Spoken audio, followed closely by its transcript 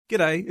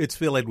G'day, it's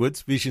Phil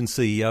Edwards, Vision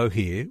CEO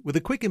here, with a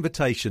quick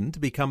invitation to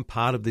become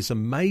part of this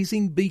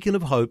amazing beacon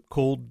of hope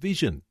called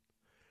Vision.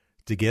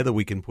 Together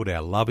we can put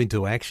our love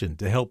into action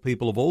to help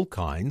people of all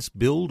kinds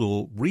build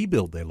or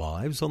rebuild their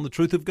lives on the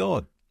truth of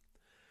God.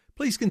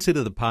 Please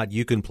consider the part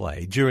you can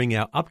play during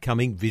our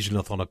upcoming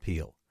Visionathon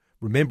appeal,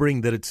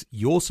 remembering that it's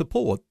your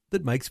support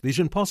that makes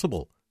Vision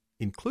possible,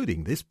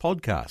 including this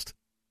podcast.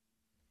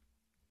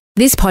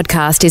 This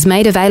podcast is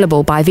made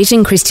available by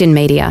Vision Christian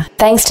Media,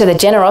 thanks to the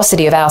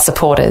generosity of our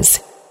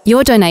supporters.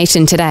 Your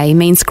donation today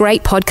means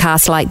great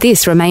podcasts like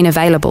this remain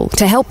available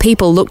to help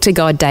people look to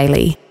God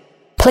daily.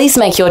 Please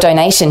make your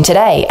donation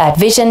today at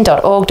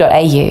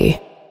vision.org.au.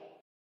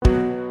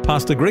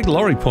 Pastor Greg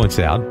Laurie points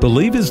out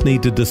believers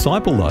need to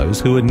disciple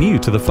those who are new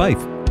to the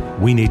faith.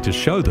 We need to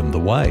show them the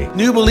way.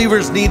 New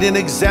believers need an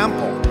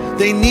example.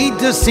 They need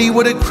to see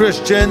what a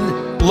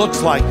Christian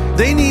looks like.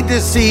 They need to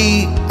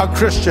see a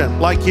Christian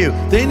like you.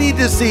 They need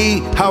to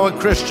see how a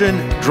Christian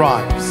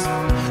drives.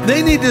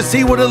 They need to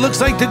see what it looks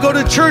like to go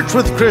to church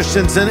with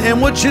Christians and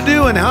what you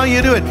do and how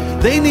you do it.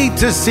 They need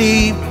to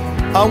see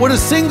what a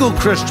single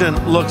Christian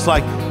looks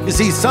like. You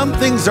see, some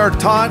things are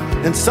taught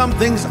and some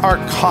things are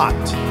caught.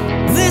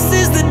 This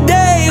is the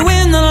day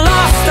when the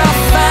lost are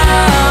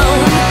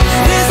found.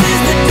 This is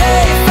the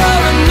day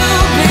for a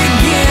new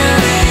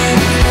beginning.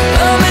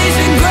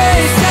 Amazing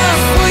grace, how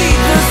sweet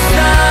the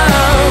sound.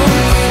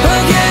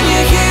 Again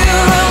you hear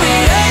all the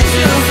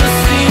angels are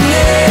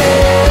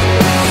singing.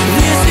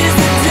 This is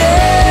the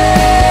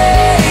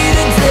day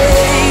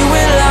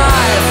when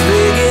life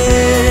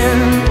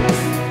begins.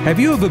 Have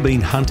you ever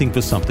been hunting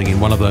for something in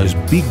one of those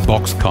big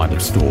box kind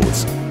of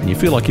stores and you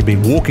feel like you've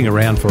been walking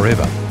around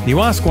forever? You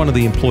ask one of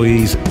the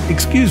employees,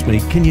 "Excuse me,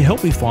 can you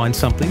help me find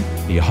something?"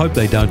 You hope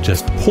they don't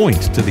just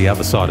point to the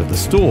other side of the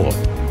store.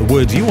 The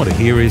words you want to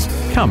hear is,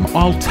 "Come,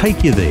 I'll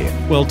take you there."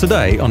 Well,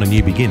 today on A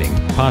New Beginning,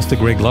 Pastor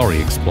Greg Laurie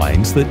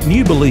explains that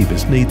new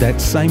believers need that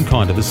same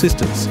kind of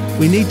assistance.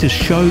 We need to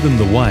show them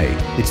the way.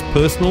 It's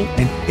personal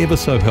and ever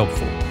so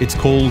helpful. It's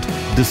called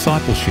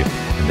discipleship,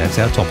 and that's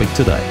our topic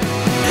today.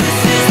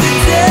 This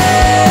is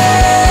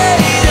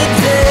the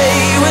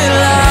day when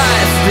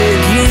life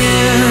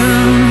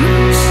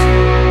begins.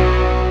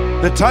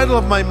 The title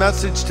of my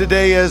message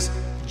today is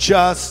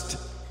Just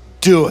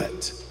Do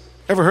It.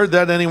 Ever heard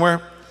that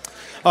anywhere?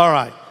 All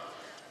right.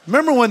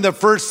 Remember when the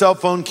first cell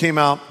phone came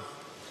out?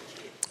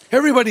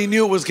 Everybody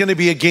knew it was going to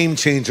be a game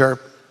changer.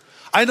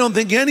 I don't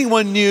think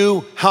anyone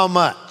knew how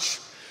much.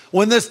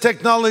 When this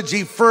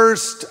technology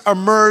first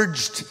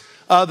emerged,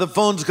 the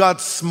phones got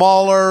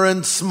smaller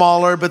and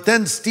smaller, but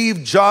then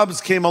Steve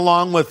Jobs came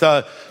along with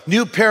a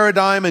new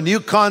paradigm, a new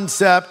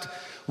concept,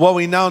 what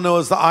we now know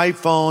as the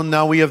iPhone.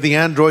 Now we have the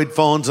Android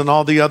phones and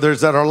all the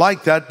others that are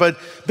like that. But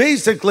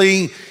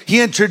basically,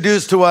 he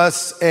introduced to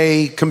us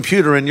a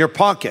computer in your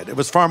pocket. It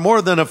was far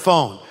more than a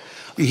phone.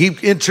 He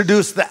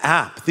introduced the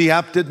app. The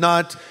app did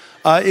not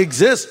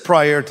exist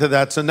prior to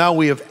that. So now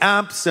we have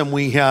apps and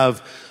we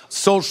have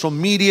social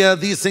media.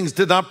 These things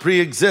did not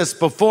pre-exist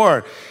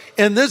before.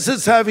 And this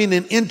is having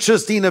an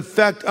interesting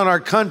effect on our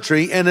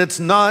country, and it's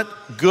not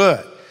good.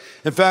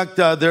 In fact,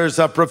 there's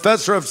a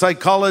professor of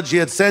psychology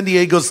at San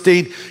Diego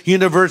State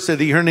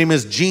University. Her name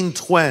is Jean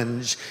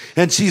Twenge,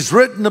 and she's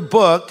written a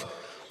book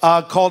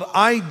called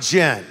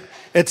iGen.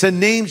 It's a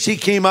name she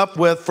came up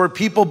with for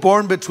people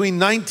born between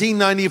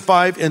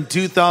 1995 and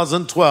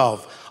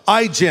 2012.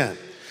 iGen.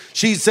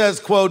 She says,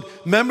 quote,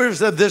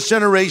 "Members of this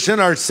generation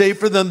are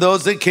safer than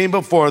those that came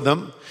before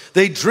them.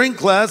 They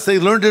drink less, they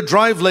learn to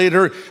drive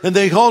later, and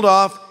they hold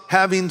off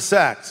having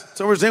sex."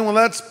 So we're saying, well,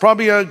 that's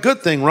probably a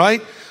good thing,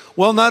 right?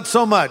 Well, not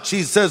so much.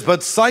 She says,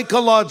 but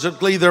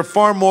psychologically, they're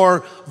far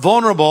more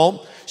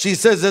vulnerable. She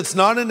says it's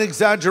not an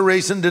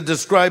exaggeration to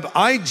describe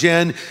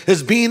iGen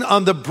as being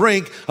on the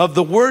brink of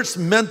the worst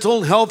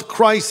mental health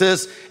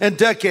crisis in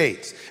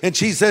decades. And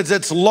she says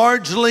it's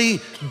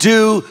largely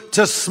due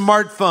to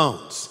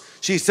smartphones.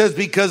 She says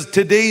because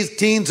today's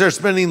teens are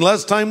spending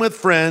less time with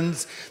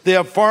friends, they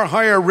have far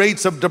higher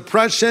rates of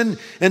depression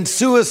and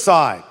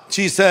suicide.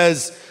 She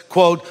says,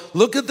 quote,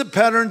 "Look at the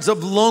patterns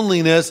of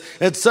loneliness.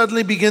 It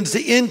suddenly begins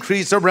to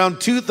increase around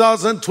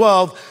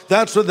 2012.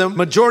 That's when the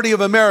majority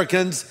of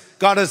Americans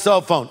got a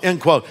cell phone,"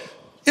 end quote.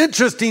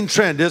 Interesting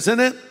trend,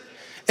 isn't it?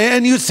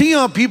 And you see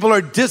how people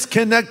are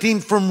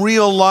disconnecting from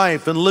real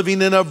life and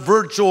living in a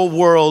virtual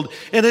world,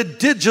 in a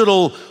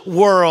digital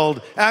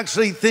world,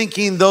 actually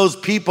thinking those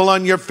people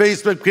on your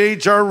Facebook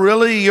page are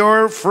really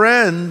your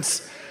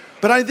friends.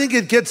 But I think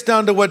it gets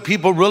down to what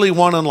people really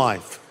want in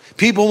life.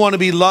 People want to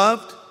be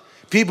loved.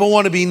 People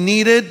want to be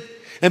needed,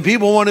 and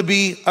people want to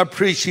be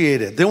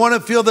appreciated. They want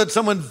to feel that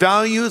someone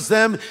values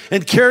them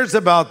and cares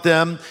about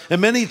them, and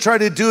many try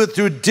to do it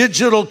through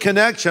digital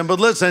connection.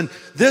 But listen,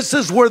 this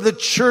is where the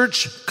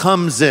church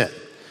comes in.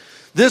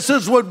 This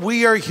is what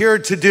we are here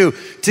to do,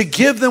 to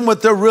give them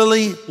what they're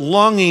really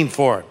longing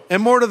for.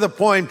 And more to the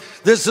point,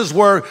 this is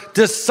where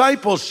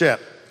discipleship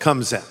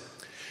comes in.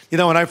 You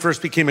know, when I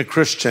first became a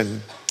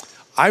Christian,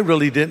 I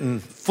really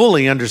didn't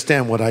fully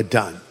understand what I'd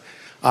done.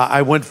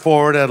 I went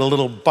forward at a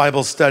little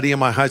Bible study on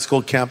my high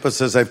school campus,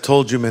 as I've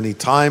told you many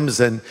times,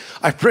 and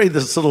I prayed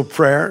this little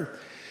prayer.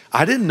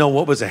 I didn't know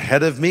what was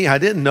ahead of me. I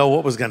didn't know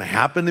what was going to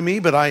happen to me,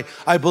 but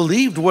I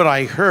believed what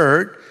I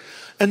heard.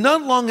 And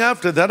not long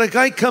after that, a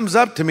guy comes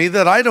up to me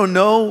that I don't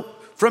know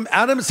from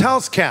Adam's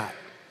house cat.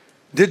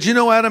 Did you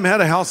know Adam had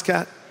a house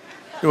cat?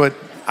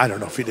 I don't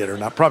know if he did or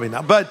not, probably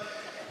not. But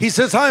he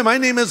says, "Hi, my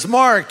name is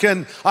Mark,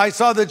 and I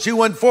saw that you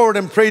went forward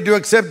and prayed to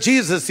accept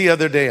Jesus the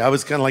other day." I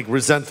was kind of like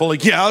resentful,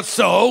 like, "Yeah,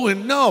 so?"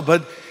 And no,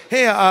 but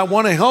hey, I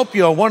want to help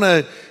you. I want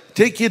to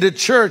take you to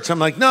church. I'm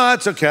like, "No,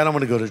 that's okay. I don't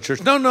want to go to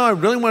church." No, I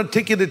really want to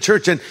take you to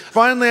church. And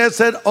finally I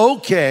said,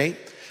 "Okay."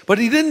 But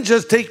he didn't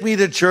just take me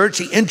to church.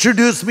 He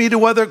introduced me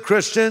to other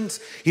Christians.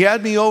 He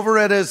had me over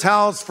at his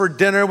house for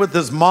dinner with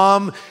his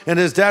mom and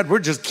his dad. We're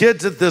just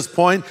kids at this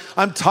point.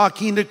 I'm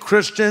talking to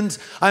Christians.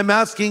 I'm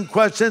asking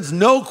questions.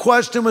 No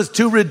question was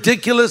too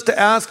ridiculous to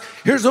ask.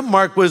 Here's what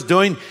Mark was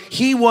doing.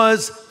 He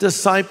was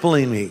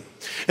discipling me.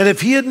 And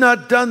if he had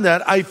not done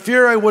that, I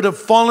fear I would have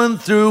fallen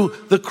through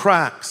the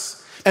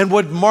cracks. And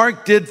what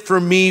Mark did for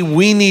me,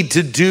 we need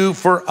to do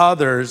for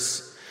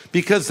others,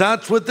 because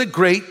that's what the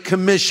Great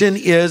Commission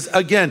is.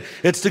 Again,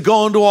 it's to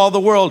go into all the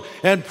world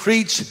and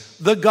preach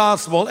the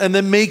gospel and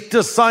then make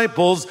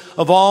disciples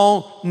of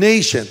all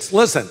nations.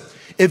 Listen,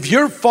 if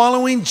you're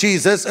following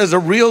Jesus as a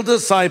real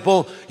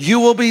disciple, you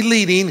will be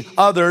leading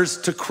others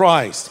to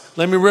Christ.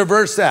 Let me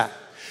reverse that.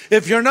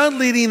 If you're not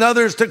leading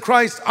others to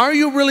Christ, are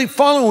you really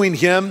following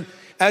him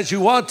as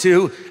you ought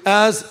to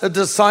as a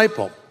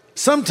disciple?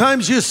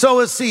 Sometimes you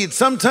sow a seed.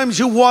 Sometimes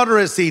you water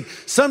a seed.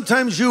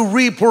 Sometimes you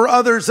reap where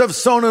others have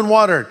sown and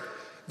watered.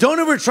 Don't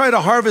ever try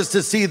to harvest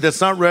a seed that's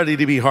not ready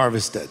to be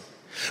harvested.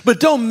 But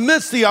don't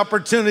miss the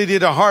opportunity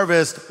to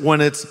harvest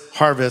when it's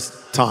harvest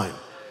time.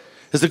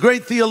 As the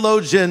great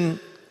theologian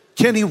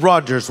Kenny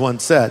Rogers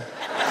once said,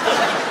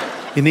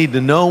 you need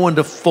to know when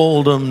to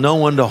fold them, know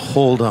when to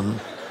hold them,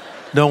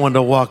 know when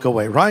to walk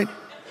away, right?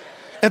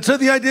 And so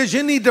the idea is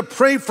you need to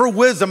pray for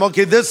wisdom.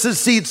 Okay, this is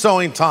seed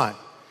sowing time.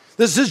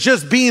 This is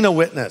just being a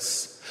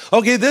witness.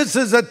 Okay, this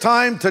is a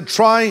time to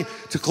try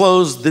to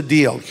close the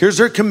deal.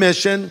 Here's our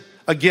commission.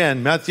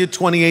 Again, Matthew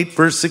 28,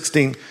 verse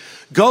 16.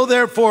 Go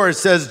therefore,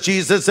 says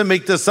Jesus, and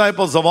make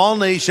disciples of all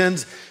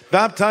nations,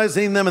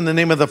 baptizing them in the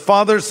name of the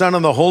Father, Son,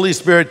 and the Holy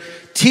Spirit.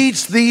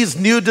 Teach these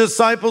new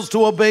disciples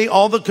to obey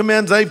all the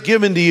commands I've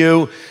given to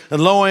you.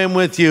 And lo, I am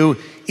with you,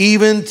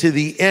 even to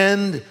the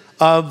end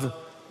of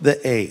the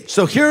age.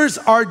 So here's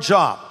our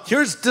job.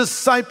 Here's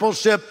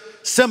discipleship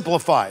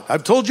simplified.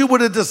 I've told you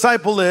what a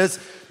disciple is.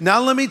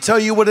 Now let me tell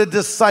you what a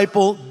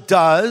disciple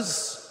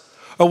does,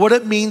 or what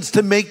it means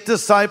to make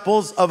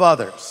disciples of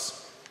others.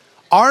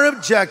 Our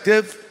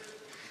objective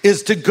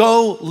is to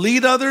go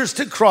lead others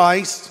to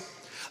Christ,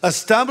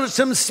 establish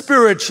them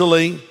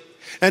spiritually,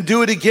 and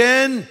do it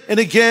again and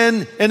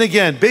again and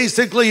again.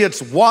 Basically,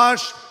 it's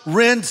wash,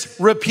 rinse,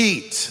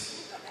 repeat.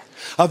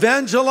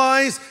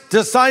 Evangelize,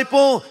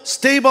 disciple,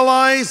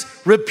 stabilize,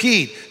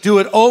 repeat. Do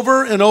it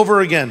over and over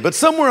again. But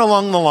somewhere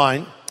along the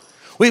line,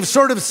 we've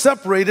sort of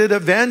separated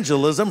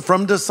evangelism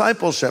from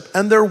discipleship,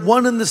 and they're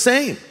one and the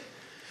same.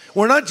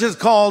 We're not just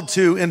called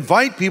to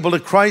invite people to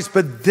Christ,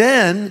 but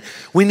then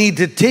we need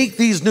to take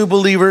these new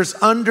believers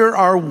under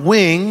our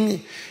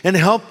wing and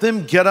help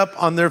them get up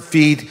on their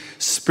feet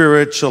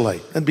spiritually.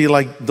 It'd be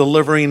like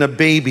delivering a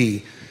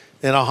baby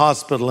in a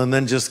hospital and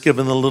then just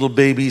giving the little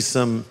baby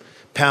some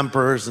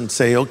Pampers and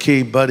say,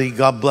 "Okay, buddy,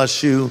 God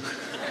bless you.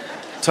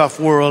 Tough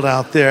world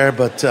out there,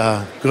 but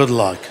good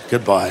luck.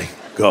 Goodbye.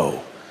 Go."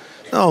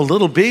 No,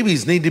 little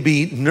babies need to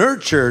be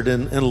nurtured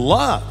and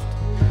loved.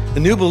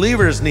 The new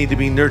believers need to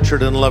be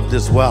nurtured and loved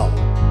as well.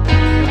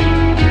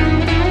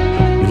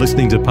 You're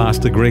listening to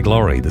Pastor Greg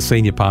Laurie, the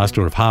senior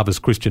pastor of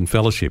Harvest Christian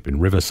Fellowship in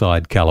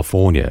Riverside,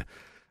 California.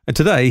 And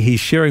today he's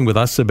sharing with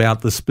us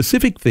about the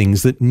specific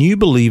things that new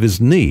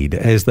believers need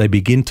as they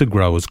begin to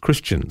grow as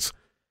Christians.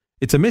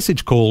 It's a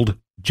message called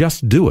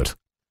Just Do It,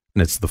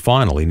 and it's the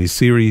final in his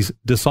series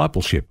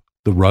Discipleship,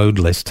 The Road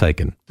Less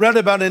Taken. Read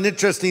about an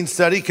interesting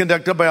study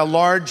conducted by a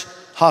large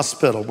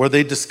hospital where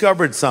they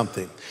discovered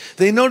something.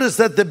 They noticed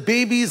that the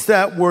babies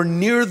that were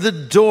near the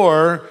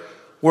door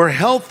were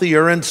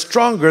healthier and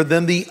stronger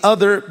than the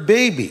other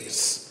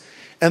babies.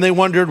 And they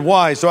wondered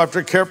why. So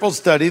after careful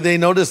study, they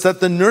noticed that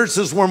the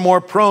nurses were more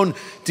prone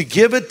to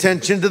give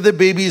attention to the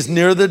babies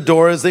near the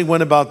door as they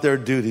went about their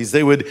duties.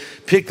 They would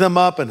pick them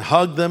up and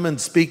hug them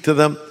and speak to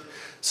them.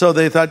 So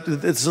they thought,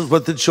 this is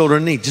what the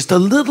children need. Just a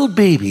little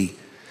baby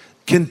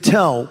can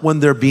tell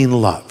when they're being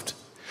loved,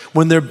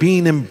 when they're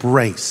being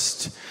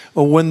embraced,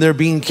 or when they're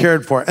being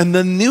cared for. And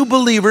the new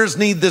believers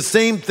need the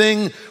same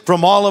thing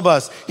from all of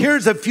us.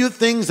 Here's a few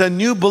things a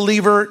new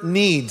believer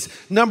needs.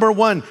 Number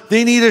one,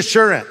 they need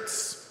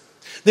assurance.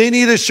 They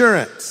need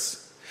assurance.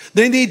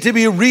 They need to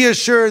be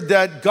reassured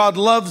that God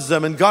loves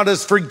them and God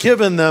has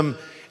forgiven them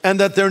and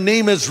that their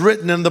name is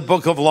written in the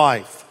book of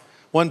life.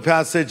 One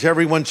passage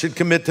everyone should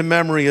commit to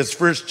memory is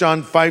 1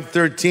 John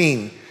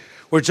 5:13,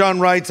 where John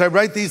writes, I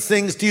write these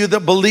things to you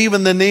that believe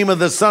in the name of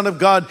the Son of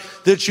God,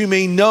 that you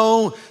may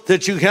know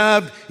that you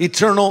have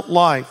eternal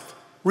life.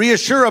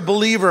 Reassure a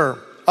believer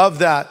of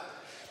that.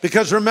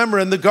 Because remember,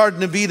 in the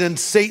Garden of Eden,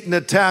 Satan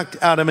attacked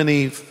Adam and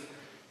Eve.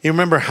 You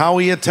remember how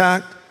he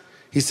attacked?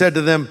 He said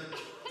to them,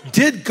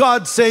 did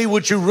God say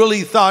what you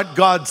really thought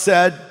God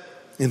said?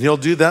 And he'll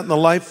do that in the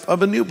life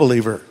of a new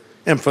believer.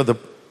 And for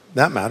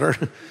that matter,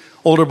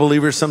 older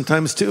believers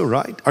sometimes too,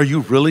 right? Are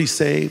you really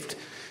saved?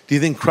 Do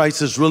you think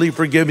Christ has really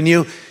forgiven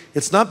you?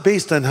 It's not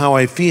based on how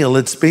I feel.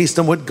 It's based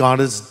on what God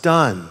has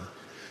done.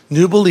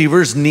 New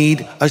believers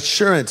need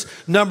assurance.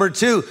 Number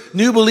two,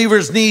 new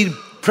believers need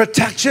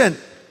protection.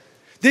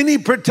 They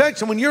need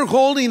protection. When you're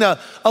holding a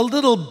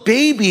little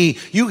baby,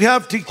 you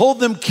have to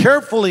hold them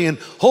carefully and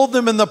hold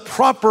them in the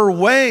proper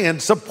way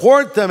and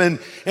support them and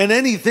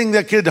anything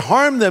that could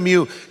harm them.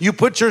 You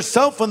put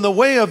yourself in the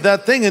way of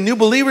that thing, and new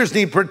believers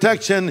need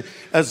protection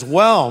as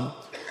well.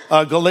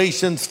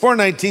 Galatians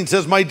 4:19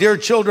 says, my dear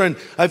children,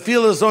 I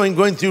feel as though I'm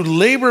going through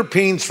labor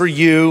pains for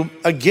you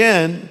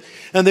again,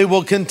 and they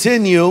will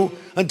continue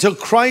until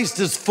Christ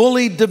is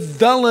fully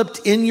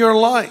developed in your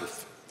life.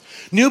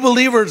 New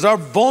believers are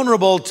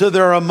vulnerable to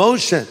their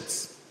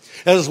emotions,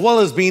 as well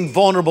as being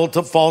vulnerable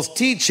to false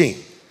teaching.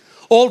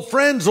 Old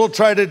friends will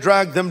try to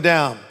drag them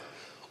down.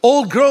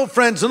 Old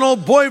girlfriends and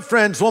old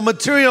boyfriends will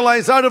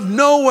materialize out of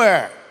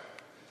nowhere.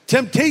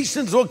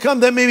 Temptations will come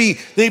that maybe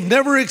they've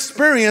never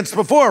experienced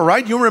before,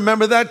 right? You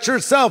remember that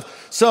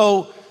yourself.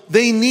 So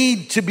they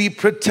need to be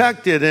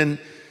protected. And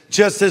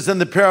just as in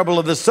the parable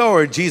of the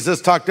sower,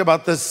 Jesus talked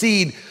about the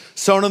seed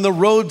sown on the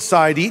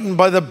roadside, eaten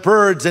by the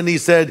birds. And he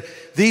said,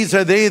 these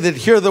are they that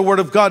hear the word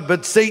of God,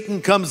 but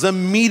Satan comes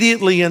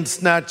immediately and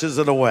snatches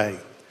it away.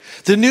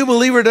 The new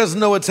believer doesn't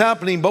know what's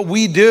happening, but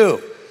we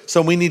do.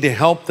 So we need to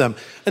help them.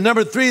 And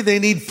number three, they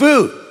need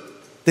food.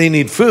 They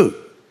need food.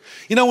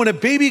 You know, when a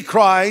baby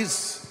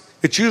cries,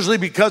 it's usually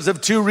because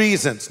of two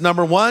reasons.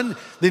 Number one,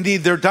 they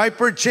need their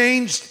diaper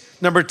changed.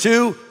 Number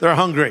two, they're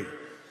hungry.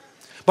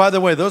 By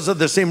the way, those are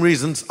the same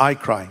reasons I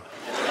cry.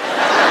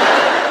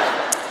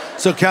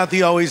 So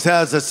Kathy always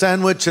has a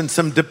sandwich and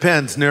some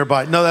Depends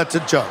nearby. No, that's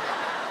a joke.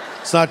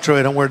 It's not true.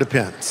 I don't wear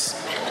Depends.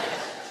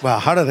 Wow,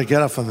 how did I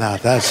get off on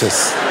that? That's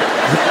just...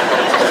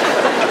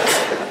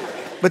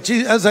 But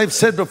as I've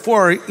said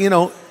before, you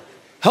know,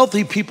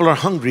 healthy people are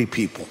hungry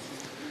people.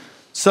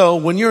 So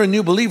when you're a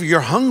new believer,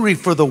 you're hungry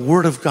for the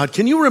Word of God.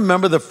 Can you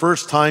remember the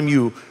first time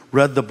you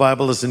read the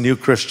Bible as a new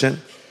Christian?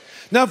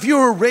 Now, if you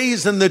were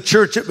raised in the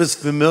church, it was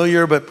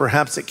familiar, but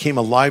perhaps it came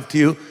alive to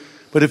you.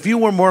 But if you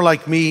were more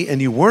like me and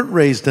you weren't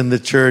raised in the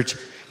church,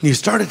 and you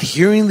started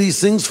hearing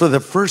these things for the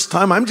first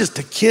time, I'm just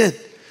a kid,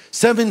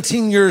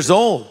 17 years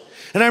old.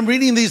 And I'm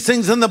reading these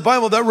things in the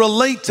Bible that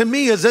relate to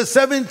me as a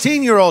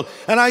 17-year-old.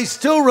 And I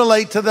still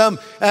relate to them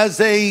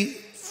as a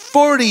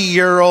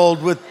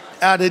 40-year-old with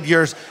added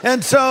years.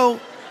 And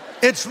so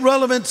it's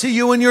relevant to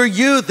you in your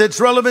youth. It's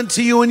relevant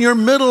to you in your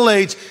middle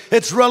age.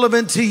 It's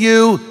relevant to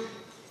you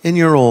in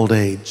your old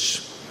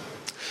age.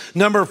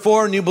 Number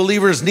four, new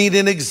believers need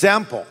an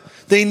example.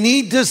 They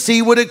need to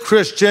see what a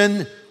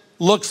Christian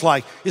looks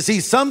like. You see,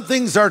 some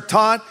things are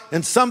taught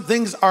and some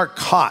things are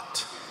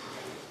caught.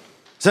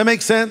 Does that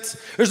make sense?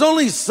 There's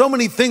only so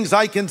many things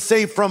I can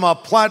say from a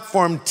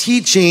platform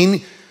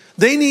teaching.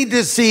 They need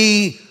to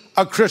see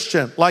a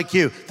Christian like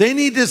you. They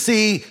need to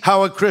see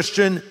how a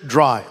Christian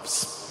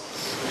drives.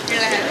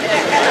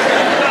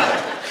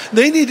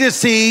 They need to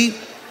see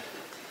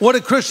what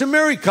a Christian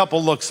married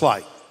couple looks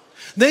like.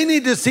 They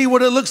need to see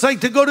what it looks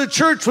like to go to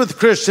church with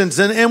Christians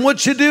and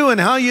what you do and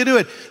how you do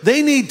it.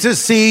 They need to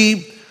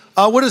see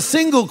what a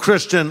single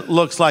Christian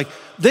looks like.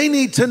 They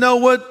need to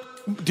know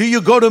do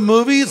you go to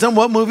movies and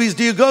what movies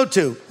do you go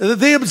to?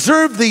 They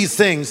observe these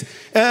things.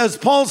 As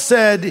Paul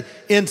said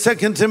in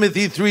 2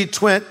 Timothy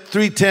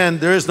 3:10,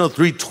 there is no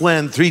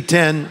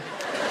 3:10.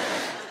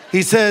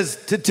 He says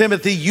to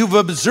Timothy, you've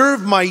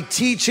observed my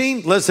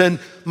teaching, listen,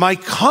 my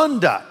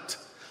conduct,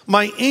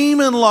 my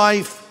aim in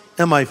life,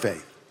 and my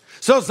faith.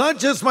 So it's not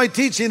just my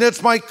teaching,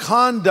 it's my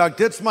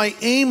conduct, it's my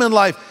aim in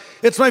life,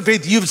 it's my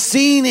faith. You've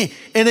seen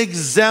an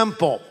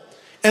example.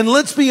 And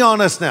let's be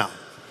honest now.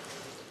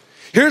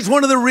 Here's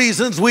one of the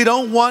reasons we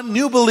don't want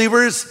new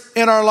believers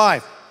in our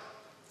life.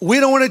 We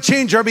don't want to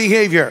change our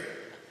behavior.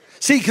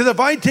 See, because if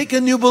I take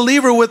a new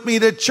believer with me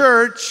to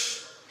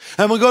church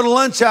and we go to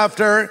lunch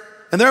after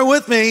and they're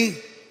with me,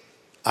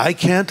 I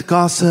can't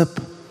gossip.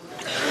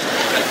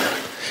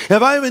 If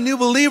I have a new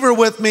believer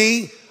with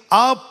me,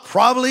 I'll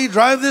probably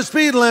drive the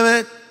speed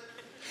limit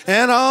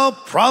and I'll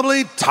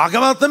probably talk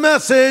about the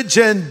message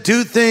and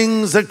do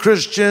things a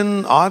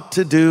Christian ought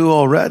to do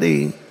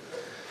already.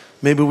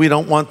 Maybe we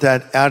don't want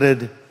that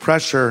added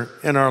pressure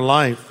in our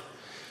life,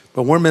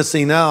 but we're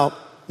missing out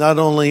not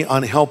only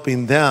on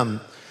helping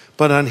them,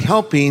 but on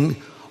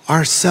helping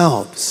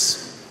ourselves.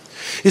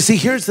 You see,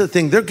 here's the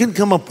thing. There can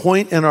come a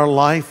point in our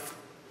life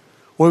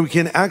where we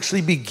can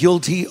actually be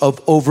guilty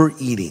of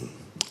overeating.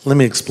 Let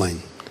me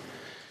explain.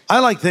 I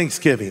like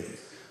Thanksgiving.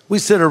 We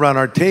sit around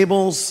our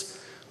tables,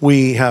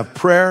 we have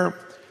prayer,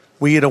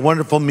 we eat a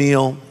wonderful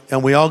meal,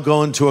 and we all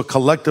go into a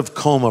collective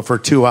coma for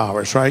 2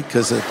 hours, right?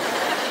 Because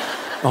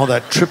All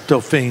that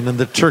tryptophan and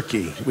the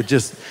turkey would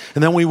just,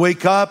 and then we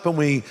wake up and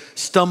we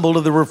stumble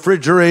to the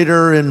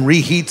refrigerator and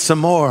reheat some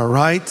more,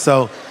 right?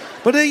 So,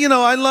 but you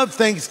know, I love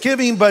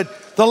Thanksgiving, but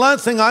the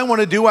last thing I want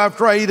to do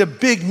after I eat a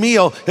big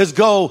meal is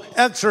go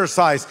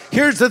exercise.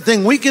 Here's the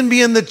thing, we can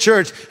be in the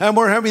church and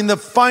we're having the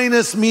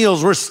finest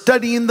meals. We're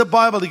studying the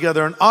Bible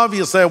together, and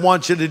obviously I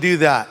want you to do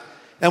that.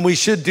 And we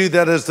should do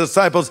that as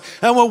disciples.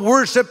 And we're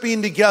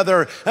worshiping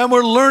together and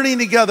we're learning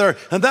together.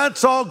 And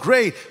that's all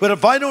great. But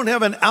if I don't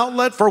have an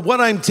outlet for what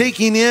I'm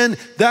taking in,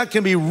 that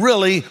can be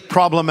really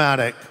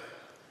problematic.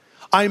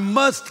 I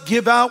must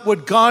give out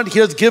what God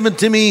has given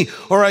to me,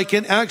 or I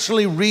can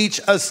actually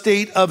reach a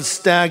state of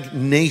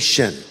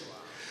stagnation.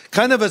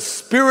 Kind of a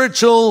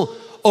spiritual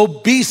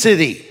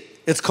obesity.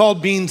 It's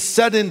called being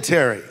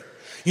sedentary.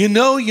 You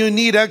know you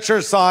need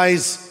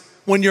exercise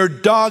when your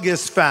dog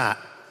is fat,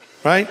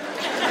 right?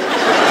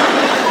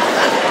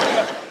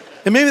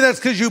 And maybe that's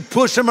because you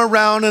push him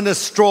around in a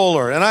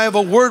stroller. And I have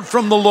a word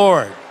from the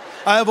Lord.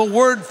 I have a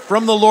word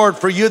from the Lord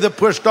for you that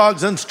push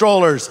dogs in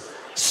strollers.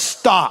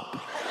 Stop.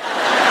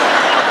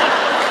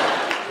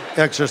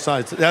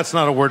 Exercise. That's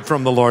not a word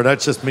from the Lord.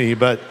 That's just me.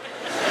 But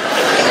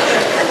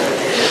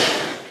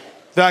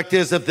fact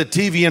is, if the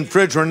TV and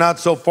fridge were not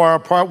so far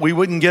apart, we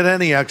wouldn't get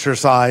any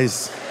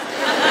exercise.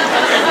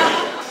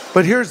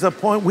 But here's the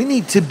point. We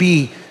need to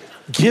be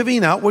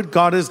giving out what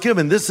God has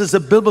given. This is a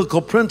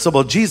biblical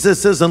principle.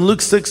 Jesus says in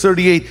Luke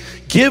 6:38,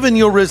 give and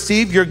you'll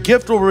receive. Your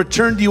gift will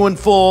return to you in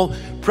full,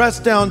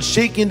 pressed down,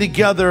 shaken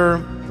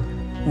together,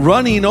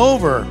 running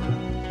over,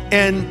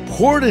 and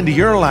poured into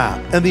your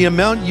lap. And the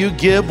amount you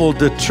give will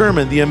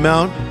determine the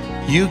amount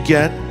you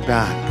get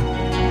back.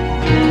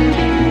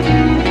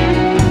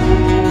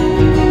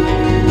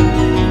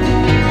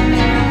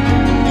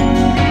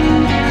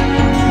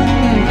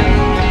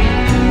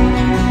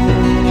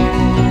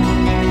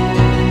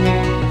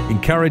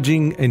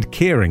 Encouraging and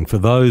caring for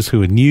those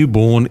who are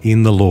newborn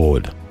in the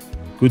Lord.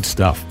 Good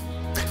stuff.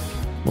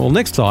 Well,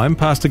 next time,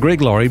 Pastor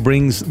Greg Laurie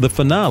brings the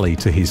finale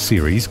to his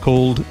series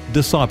called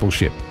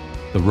Discipleship,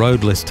 The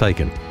Road Less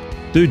Taken.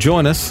 Do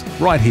join us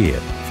right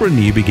here for a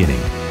new beginning.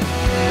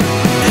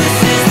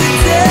 This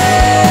is the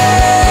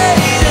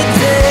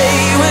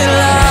day when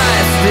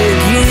life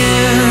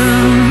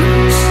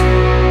begins.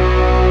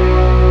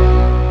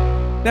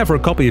 Now for a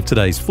copy of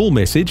today's full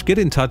message, get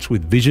in touch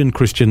with Vision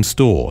Christian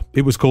Store.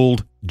 It was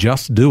called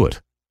Just Do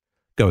It.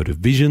 Go to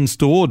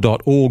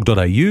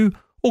visionstore.org.au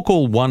or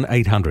call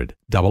 1-800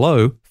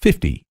 00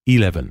 50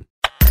 11.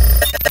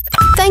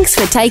 Thanks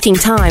for taking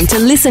time to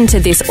listen to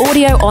this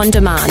audio on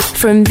demand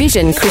from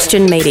Vision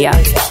Christian Media.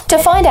 To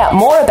find out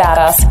more about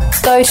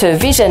us, go to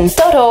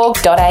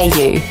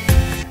vision.org.au.